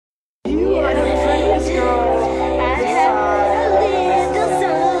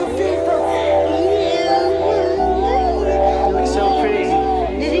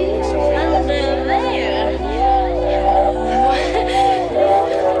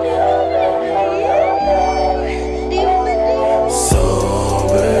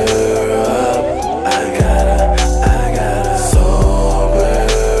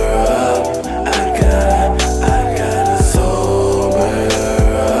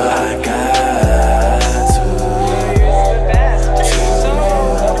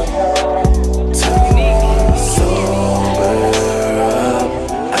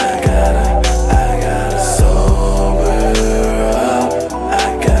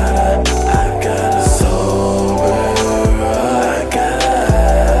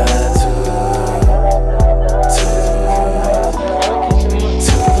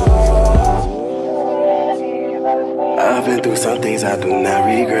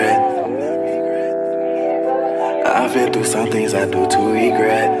regret. I've been through some things I do to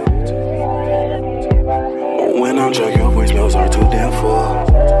regret. When I'm drunk, your voicemails are too damn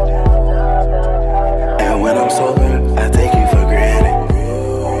full. And when I'm sober, I take you for granted.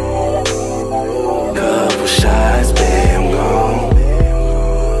 Couple shots, babe, I'm gone.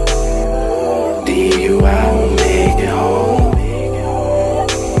 DUI, I won't make it home.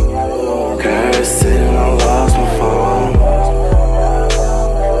 Girl, sitting, I lost my phone.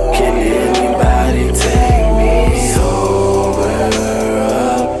 Can anybody take me sober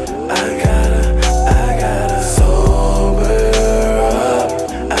up? I gotta sober up.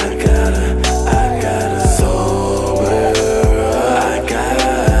 I gotta sober up. I got to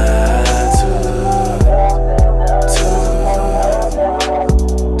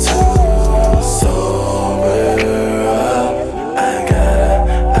sober up. I gotta sober up.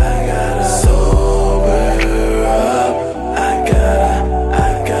 I gotta sober up. I got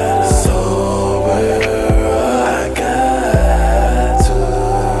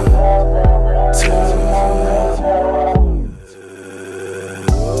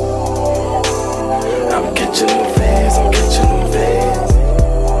I'm catching the phase, I'm catching the phase.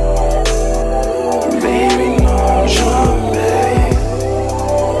 Baby, no, I'm drunk, babe.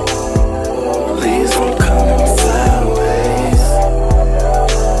 Please don't come in sideways.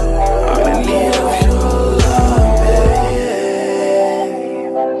 I'm in need of your love, babe.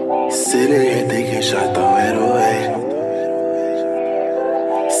 Sitting here thinking, should I throw it away?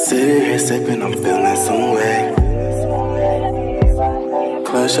 Sitting here sipping, I'm feeling some way.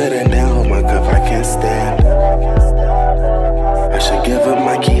 Clutch shutting down, hold my cup, I can't stand. I should give up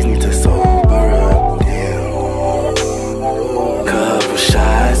my keys, need to sober up, damn. Couple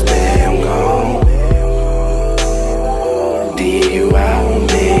shots, babe, I'm gone. DUI, I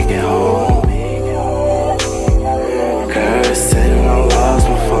won't make it home. Girl, sitting, I lost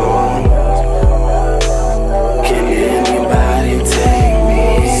my phone. Can anybody take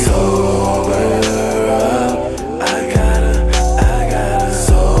me sober up? I gotta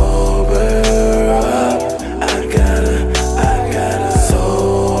sober up. I gotta sober up. I got to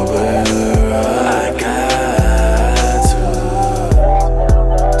sober up. I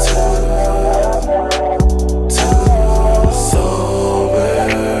gotta sober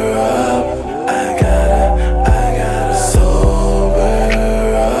up. I gotta sober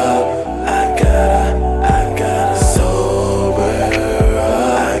up. I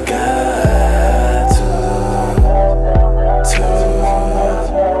got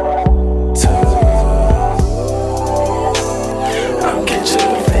I'm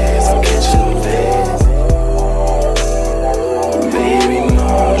catching the phase, I'm catching the phase. Baby, no,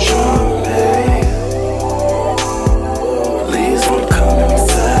 I'm drunk, babe. Please don't come in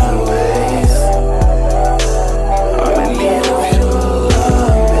sideways. I'm in need of your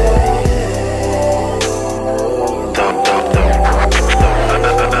love, babe. Dum, dum, dum. Dum,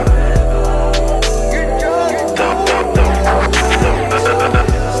 dum, dum.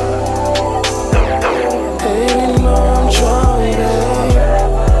 Baby, no, I'm drunk, babe.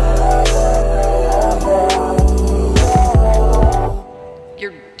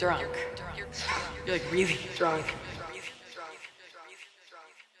 You're drunk. You're like really drunk.